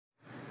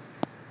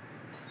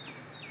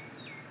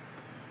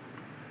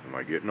Am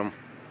I getting them?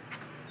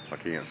 I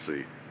can't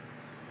see.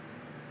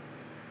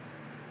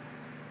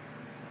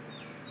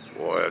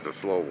 Boy, that's a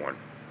slow one.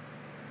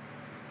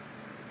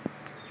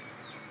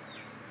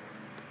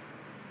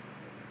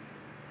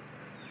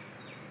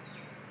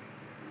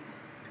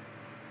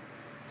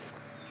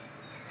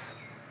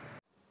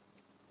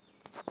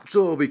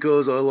 So,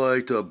 because I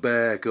like to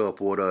back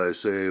up what I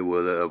say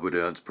with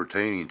evidence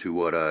pertaining to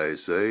what I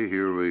say,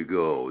 here we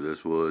go.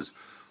 This was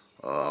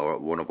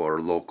one of our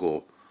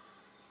local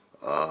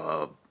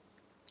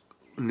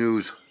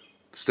news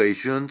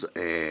stations,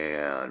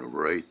 and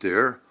right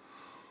there,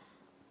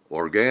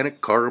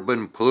 organic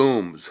carbon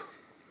plumes.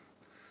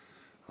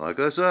 Like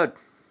I said,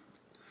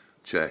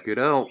 check it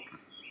out.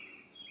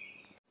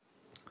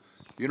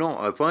 You know,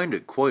 I find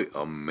it quite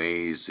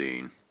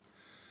amazing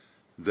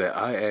that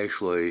I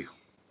actually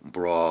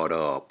brought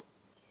up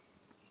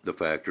the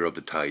factor of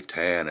the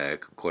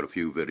Titanic quite a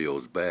few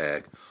videos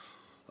back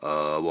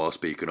while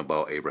speaking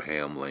about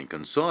Abraham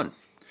Lincoln's son.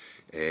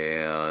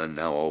 And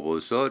now all of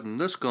a sudden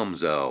this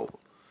comes out.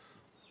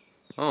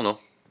 I don't know.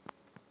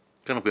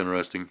 Kind of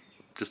interesting.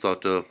 Just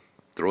thought to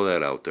throw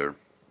that out there.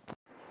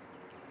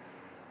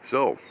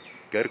 So,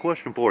 got a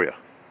question for you.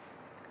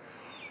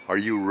 Are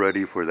you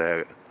ready for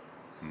that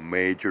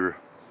major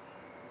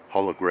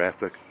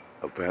holographic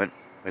event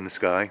in the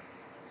sky?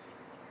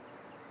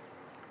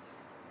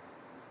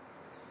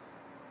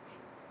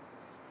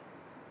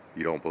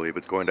 You don't believe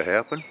it's going to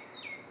happen?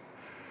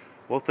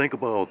 Well, think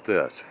about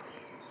this.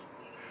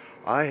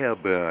 I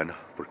have been,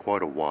 for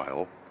quite a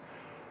while,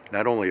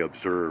 not only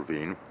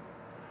observing,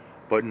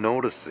 but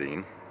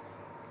noticing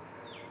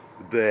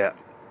that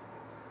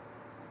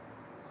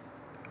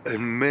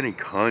in many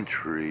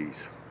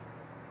countries,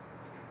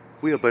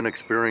 we have been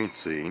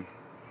experiencing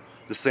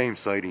the same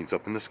sightings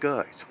up in the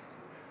skies.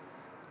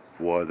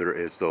 Whether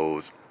it's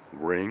those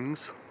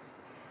rings,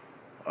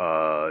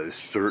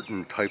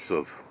 certain types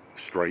of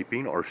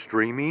striping or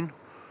streaming,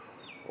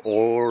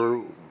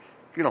 or,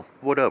 you know,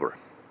 whatever.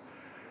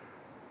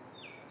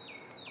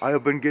 I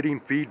have been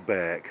getting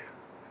feedback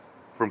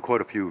from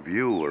quite a few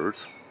viewers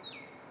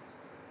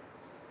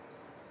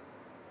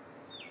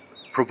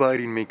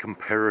providing me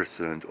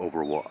comparisons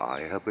over what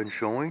I have been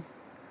showing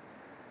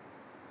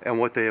and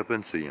what they have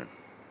been seeing.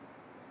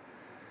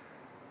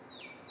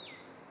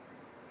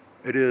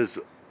 It is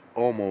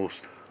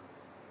almost,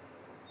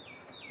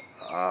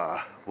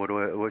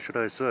 what should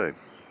I say?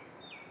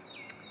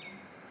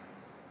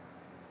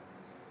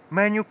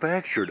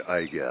 Manufactured,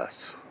 I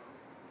guess.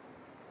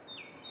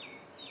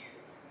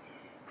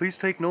 Please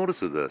take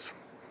notice of this.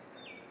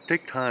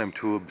 Take time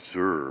to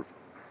observe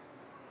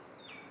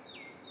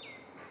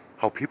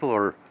how people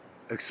are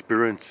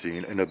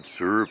experiencing and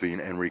observing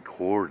and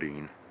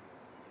recording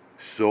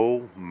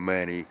so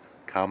many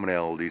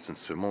commonalities and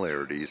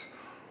similarities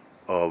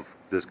of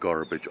this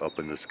garbage up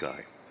in the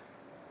sky.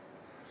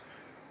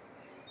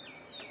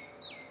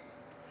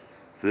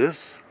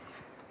 This,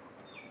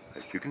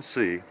 as you can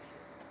see,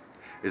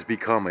 is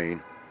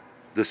becoming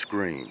the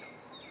screen.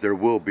 There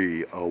will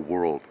be a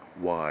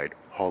worldwide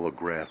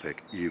holographic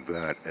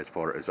event as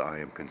far as I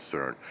am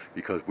concerned,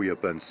 because we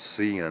have been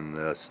seeing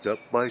this step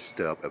by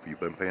step, if you've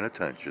been paying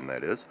attention,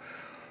 that is,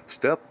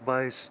 step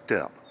by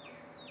step,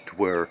 to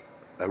where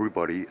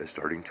everybody is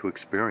starting to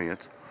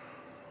experience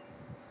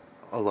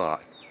a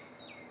lot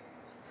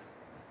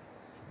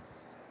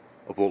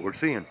of what we're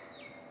seeing.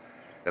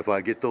 If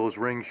I get those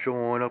rings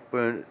showing up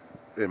in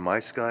my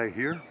sky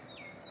here,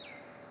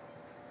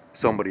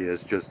 somebody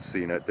has just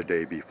seen it the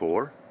day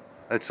before,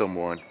 and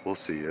someone will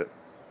see it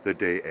the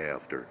day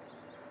after.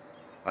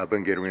 I've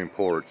been getting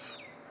reports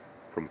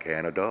from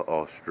Canada,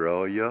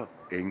 Australia,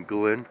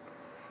 England,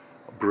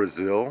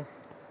 Brazil,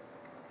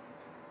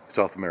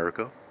 South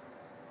America.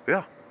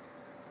 Yeah.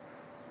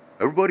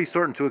 Everybody's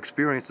starting to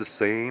experience the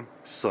same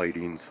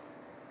sightings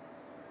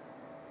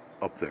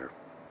up there.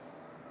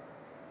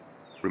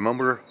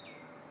 Remember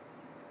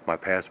my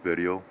past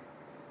video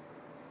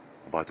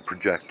about the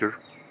projector?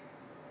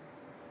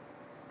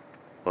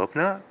 Well, if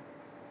not,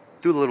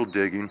 do a little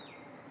digging.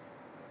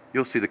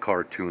 You'll see the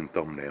cartoon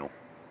thumbnail.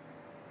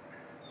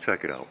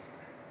 Check it out.